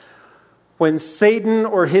fast. When Satan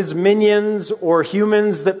or his minions or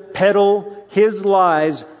humans that peddle his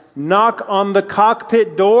lies knock on the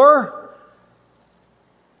cockpit door,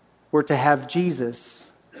 we're to have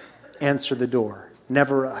Jesus answer the door.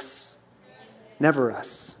 Never us. Never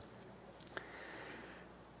us.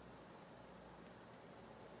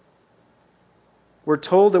 We're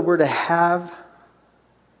told that we're to have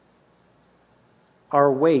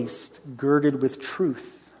our waist girded with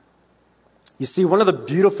truth. You see, one of the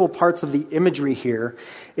beautiful parts of the imagery here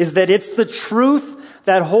is that it's the truth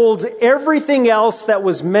that holds everything else that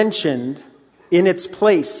was mentioned in its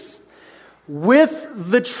place. With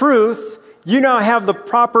the truth, you now have the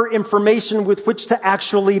proper information with which to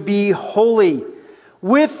actually be holy.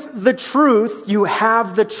 With the truth, you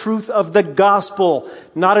have the truth of the gospel,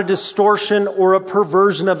 not a distortion or a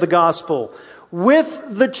perversion of the gospel. With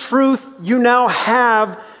the truth, you now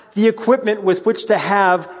have the equipment with which to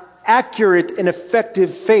have accurate and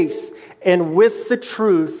effective faith. And with the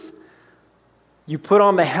truth, you put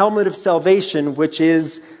on the helmet of salvation, which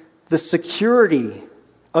is the security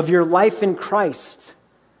of your life in Christ,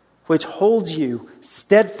 which holds you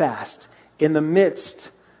steadfast in the midst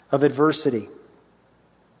of adversity.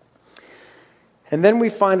 And then we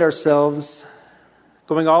find ourselves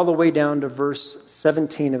going all the way down to verse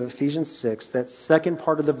 17 of Ephesians 6, that second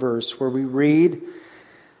part of the verse where we read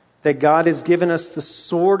that God has given us the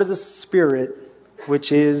sword of the Spirit,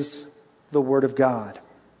 which is the Word of God.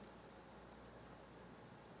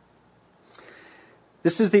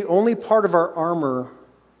 This is the only part of our armor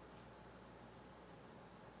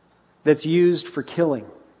that's used for killing.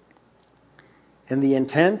 And the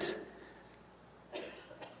intent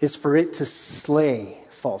is for it to slay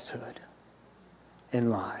falsehood and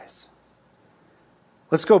lies.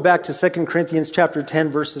 Let's go back to 2 Corinthians chapter 10,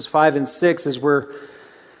 verses 5 and 6, as we're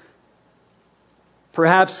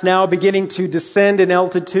perhaps now beginning to descend in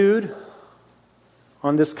altitude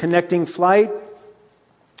on this connecting flight.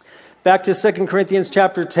 Back to 2 Corinthians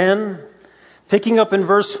chapter 10, picking up in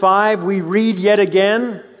verse 5, we read yet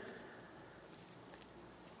again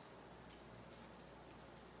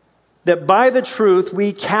that by the truth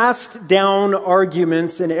we cast down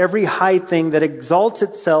arguments and every high thing that exalts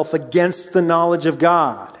itself against the knowledge of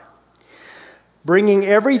God, bringing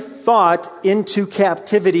every thought into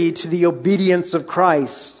captivity to the obedience of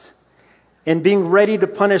Christ, and being ready to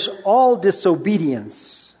punish all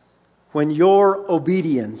disobedience when your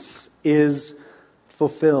obedience is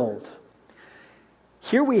fulfilled.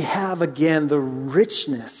 Here we have again the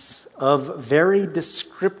richness of very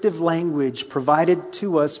descriptive language provided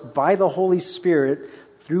to us by the Holy Spirit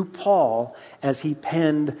through Paul as he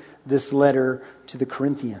penned this letter to the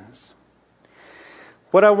Corinthians.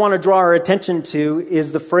 What I want to draw our attention to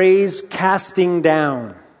is the phrase casting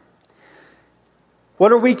down.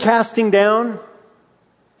 What are we casting down?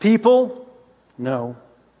 People? No.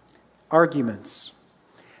 Arguments.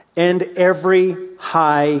 And every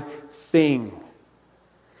high thing.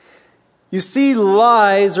 You see,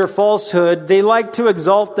 lies or falsehood, they like to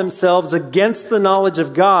exalt themselves against the knowledge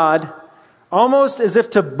of God, almost as if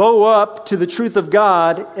to bow up to the truth of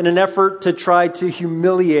God in an effort to try to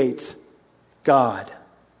humiliate God.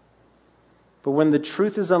 But when the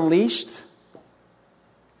truth is unleashed,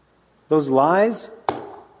 those lies,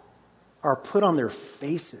 are put on their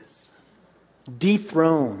faces,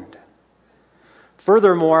 dethroned.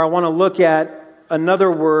 Furthermore, I want to look at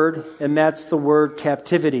another word, and that's the word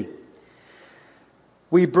captivity.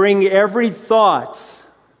 We bring every thought,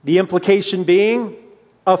 the implication being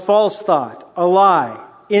a false thought, a lie,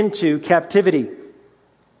 into captivity.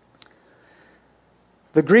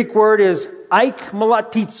 The Greek word is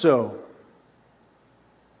aikmalatizo.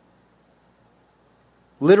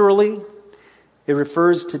 Literally, it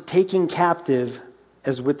refers to taking captive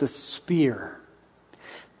as with a spear.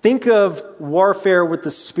 Think of warfare with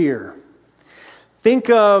the spear. Think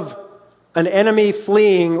of an enemy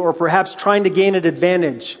fleeing or perhaps trying to gain an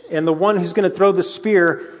advantage. And the one who's going to throw the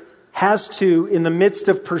spear has to, in the midst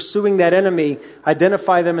of pursuing that enemy,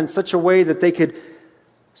 identify them in such a way that they could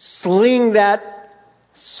sling that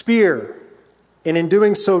spear. And in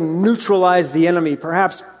doing so, neutralize the enemy,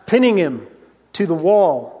 perhaps pinning him to the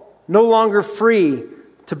wall, no longer free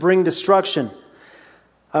to bring destruction.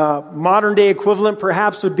 Modern day equivalent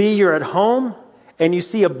perhaps would be you're at home and you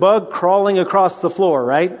see a bug crawling across the floor,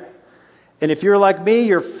 right? And if you're like me,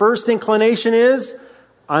 your first inclination is,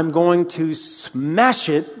 I'm going to smash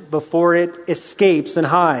it before it escapes and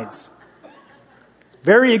hides.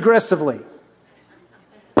 Very aggressively.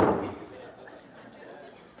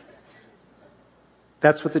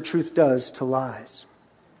 That's what the truth does to lies.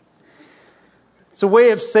 It's a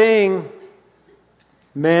way of saying,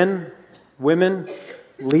 men, women,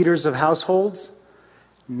 leaders of households,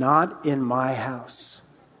 not in my house.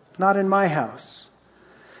 Not in my house.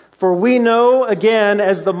 For we know, again,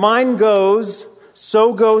 as the mind goes,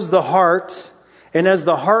 so goes the heart. And as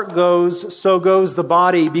the heart goes, so goes the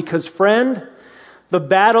body. Because, friend, the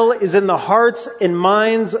battle is in the hearts and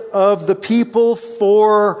minds of the people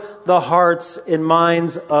for the hearts and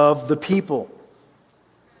minds of the people.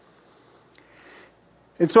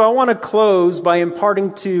 And so I want to close by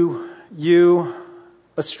imparting to you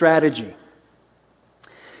a strategy.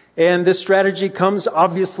 And this strategy comes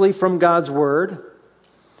obviously from God's Word.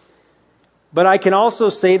 But I can also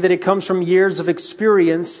say that it comes from years of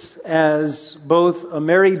experience as both a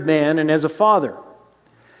married man and as a father.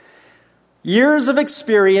 Years of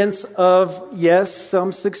experience of, yes,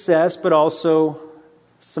 some success, but also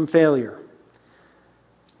some failure.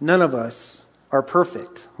 None of us are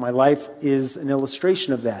perfect. My life is an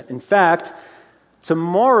illustration of that. In fact,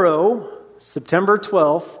 tomorrow, September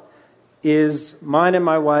 12th, is mine and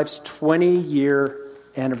my wife's 20-year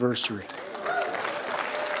anniversary.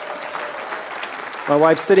 My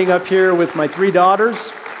wife's sitting up here with my 3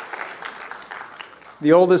 daughters,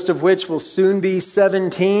 the oldest of which will soon be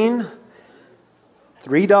 17.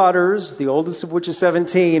 3 daughters, the oldest of which is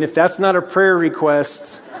 17. If that's not a prayer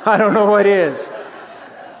request, I don't know what is.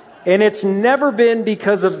 And it's never been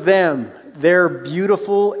because of them. They're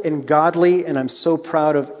beautiful and godly, and I'm so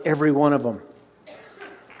proud of every one of them.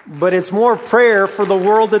 But it's more prayer for the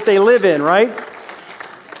world that they live in, right?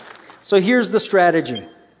 So here's the strategy.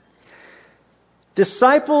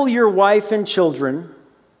 Disciple your wife and children,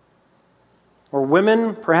 or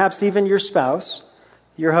women, perhaps even your spouse,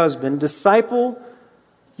 your husband. Disciple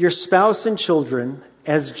your spouse and children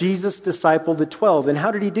as Jesus discipled the 12. And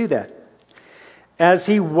how did he do that? As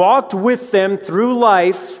he walked with them through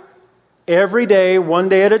life every day, one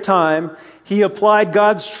day at a time, he applied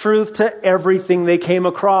God's truth to everything they came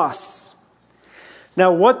across.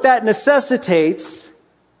 Now, what that necessitates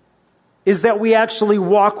is that we actually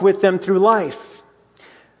walk with them through life.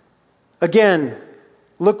 Again,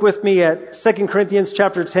 look with me at 2 Corinthians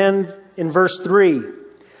chapter 10 in verse 3.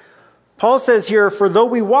 Paul says here, "For though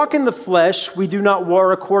we walk in the flesh, we do not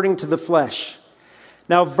war according to the flesh."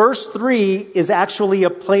 Now, verse 3 is actually a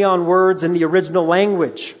play on words in the original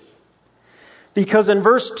language. Because in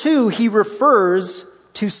verse 2, he refers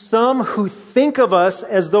to some who think of us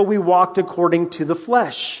as though we walked according to the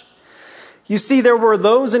flesh. You see, there were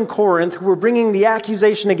those in Corinth who were bringing the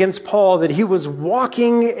accusation against Paul that he was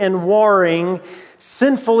walking and warring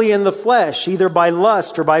sinfully in the flesh, either by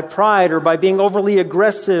lust or by pride or by being overly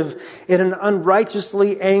aggressive in an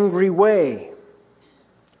unrighteously angry way.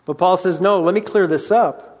 But Paul says, no, let me clear this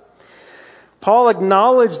up. Paul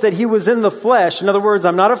acknowledged that he was in the flesh. In other words,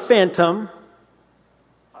 I'm not a phantom.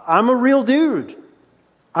 I'm a real dude.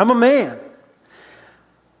 I'm a man.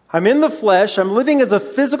 I'm in the flesh. I'm living as a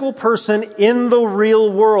physical person in the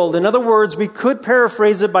real world. In other words, we could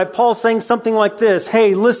paraphrase it by Paul saying something like this.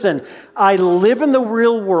 Hey, listen, I live in the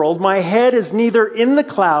real world. My head is neither in the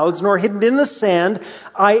clouds nor hidden in the sand.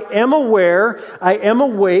 I am aware. I am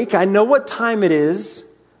awake. I know what time it is.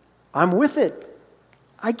 I'm with it.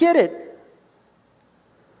 I get it.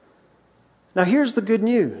 Now here's the good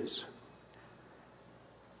news.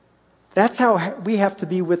 That's how we have to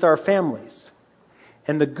be with our families.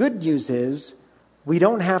 And the good news is we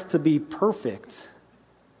don't have to be perfect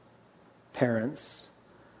parents.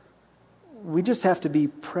 We just have to be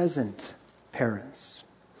present parents.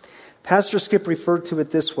 Pastor Skip referred to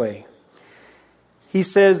it this way. He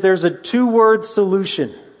says there's a 2-word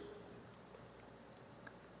solution: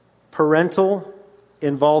 parental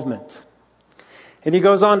involvement. And he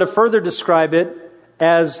goes on to further describe it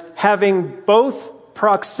as having both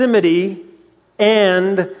proximity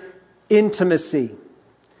and intimacy.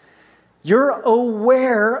 You're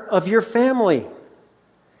aware of your family.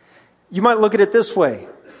 You might look at it this way.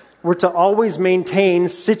 We're to always maintain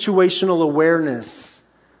situational awareness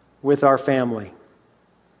with our family.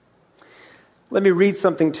 Let me read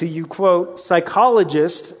something to you. Quote,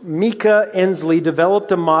 psychologist Mika Ensley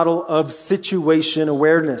developed a model of situation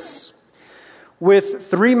awareness with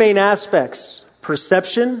 3 main aspects: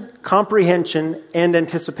 perception, comprehension, and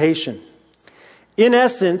anticipation. In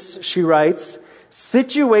essence, she writes,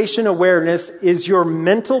 situation awareness is your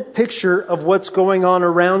mental picture of what's going on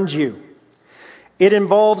around you. It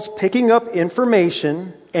involves picking up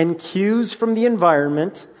information and cues from the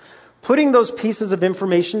environment, putting those pieces of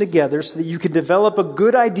information together so that you can develop a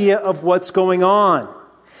good idea of what's going on,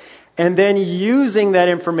 and then using that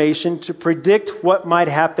information to predict what might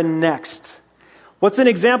happen next. What's an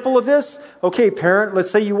example of this? Okay, parent,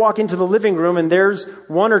 let's say you walk into the living room and there's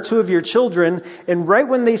 1 or 2 of your children, and right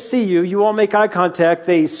when they see you, you all make eye contact,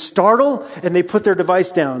 they startle and they put their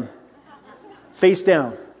device down, face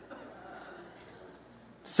down.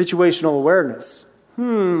 Situational awareness.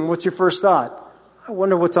 What's your first thought? I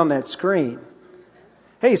wonder what's on that screen.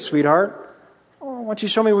 Hey, sweetheart, why don't you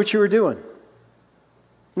show me what you were doing?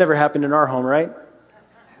 Never happened in our home, right?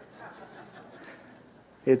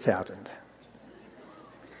 It's happened.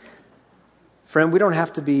 Friend, we don't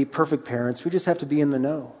have to be perfect parents. We just have to be in the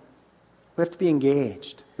know. We have to be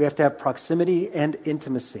engaged. We have to have proximity and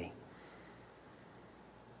intimacy.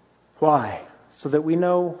 Why? So that we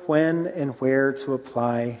know when and where to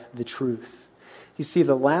apply the truth. You see,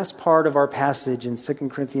 the last part of our passage in 2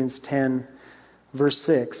 Corinthians 10, verse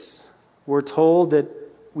 6, we're told that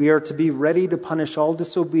we are to be ready to punish all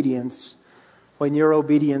disobedience when your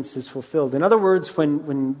obedience is fulfilled. In other words,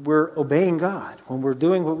 when we're obeying God, when we're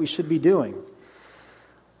doing what we should be doing,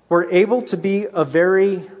 we're able to be a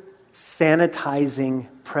very sanitizing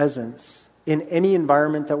presence in any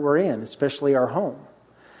environment that we're in, especially our home.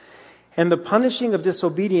 And the punishing of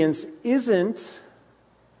disobedience isn't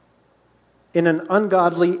in an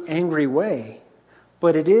ungodly, angry way,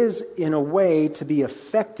 but it is in a way to be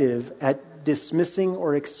effective at dismissing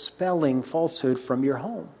or expelling falsehood from your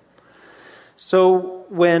home. So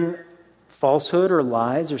when falsehood or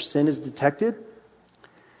lies or sin is detected,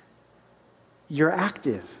 you're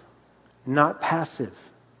active, not passive.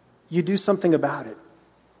 You do something about it.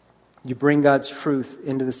 You bring God's truth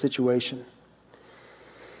into the situation.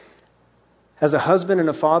 As a husband and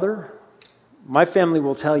a father, my family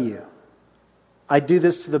will tell you, I do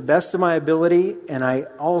this to the best of my ability, and I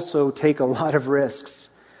also take a lot of risks.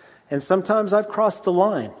 And sometimes I've crossed the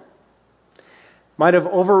line. Might have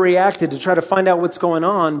overreacted to try to find out what's going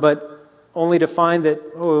on, but only to find that,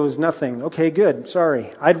 it was nothing. Okay, good,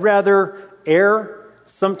 sorry. I'd rather err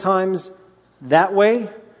sometimes that way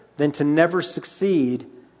than to never succeed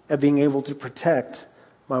at being able to protect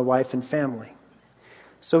my wife and family.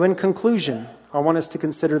 So in conclusion, I want us to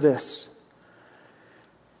consider this.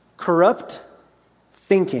 Corrupt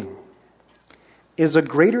thinking is a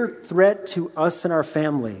greater threat to us and our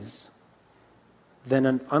families than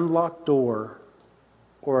an unlocked door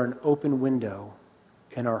or an open window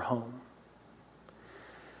in our home.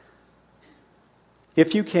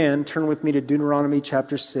 If you can, turn with me to Deuteronomy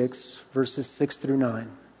chapter 6, verses 6 through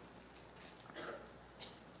 9.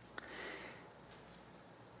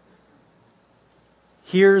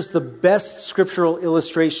 Here's the best scriptural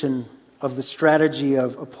illustration of the strategy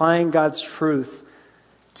of applying God's truth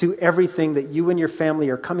to everything that you and your family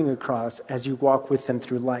are coming across as you walk with them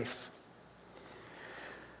through life.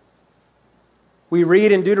 We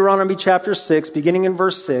read in Deuteronomy chapter 6, beginning in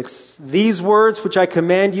verse 6, "These words which I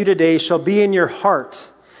command you today shall be in your heart.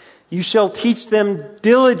 You shall teach them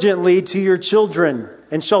diligently to your children,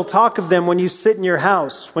 and shall talk of them when you sit in your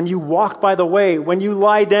house, when you walk by the way, when you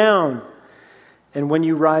lie down, and when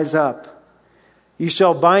you rise up. You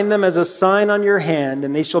shall bind them as a sign on your hand,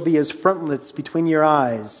 and they shall be as frontlets between your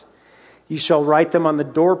eyes. You shall write them on the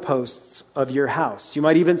doorposts of your house." You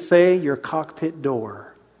might even say your cockpit door.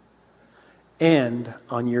 "And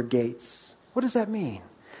on your gates." What does that mean?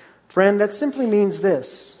 Friend, that simply means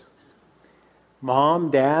this.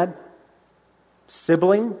 Mom, dad,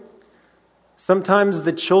 sibling, Sometimes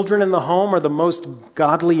the children in the home are the most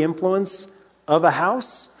godly influence of a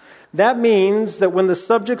house. That means that when the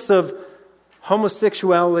subjects of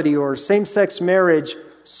homosexuality or same-sex marriage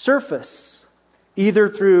surface, either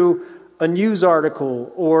through a news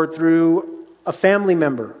article or through a family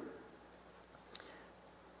member,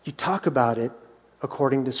 you talk about it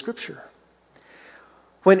according to Scripture.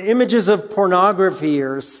 When images of pornography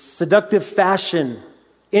or seductive fashion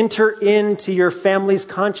enter into your family's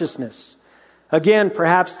consciousness, again,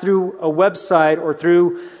 perhaps through a website or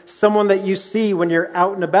through someone that you see when you're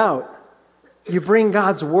out and about, you bring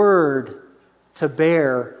God's Word to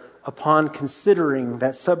bear upon considering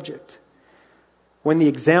that subject. When the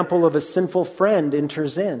example of a sinful friend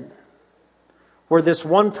enters in, where this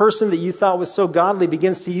one person that you thought was so godly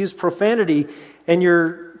begins to use profanity and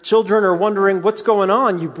your children are wondering what's going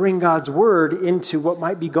on, you bring God's Word into what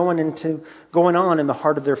might be going on in the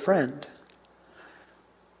heart of their friend.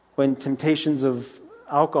 When temptations of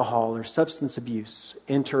alcohol or substance abuse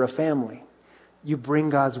enter a family, you bring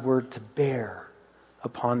God's Word to bear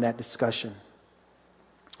upon that discussion.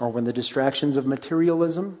 Or when the distractions of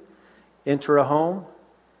materialism enter a home,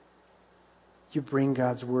 you bring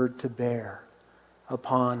God's Word to bear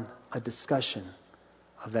upon a discussion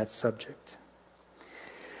of that subject.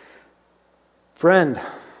 Friend,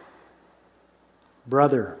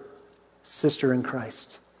 brother, sister in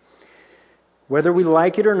Christ, whether we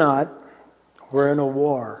like it or not, we're in a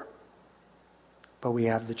war, but we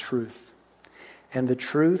have the truth. And the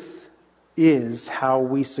truth is how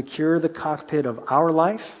we secure the cockpit of our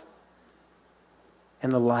life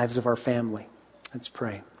and the lives of our family. Let's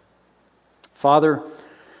pray. Father,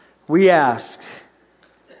 we ask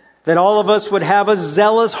that all of us would have a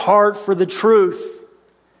zealous heart for the truth,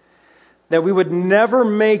 that we would never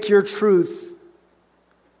make your truth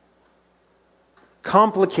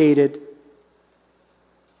complicated,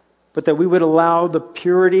 but that we would allow the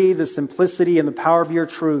purity, the simplicity, and the power of your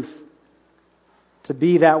truth to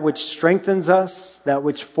be that which strengthens us, that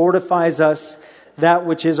which fortifies us, that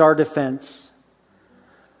which is our defense.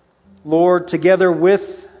 Lord, together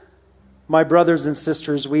with my brothers and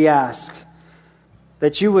sisters, we ask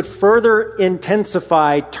that you would further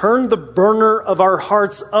intensify, turn the burner of our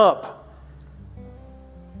hearts up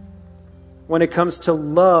when it comes to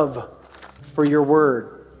love for your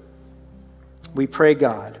word. We pray,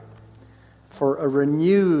 God, for a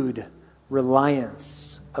renewed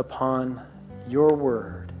reliance upon your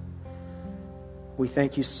word. We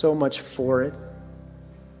thank you so much for it.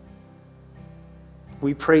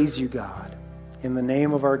 We praise you, God, in the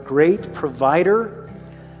name of our great provider,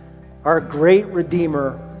 our great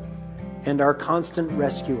Redeemer, and our constant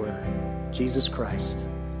rescuer, Jesus Christ.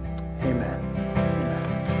 Amen.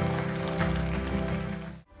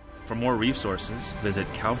 For more resources, visit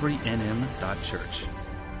calvarynm.church.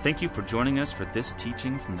 Thank you for joining us for this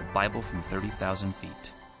teaching from the Bible from 30,000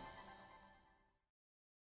 Feet.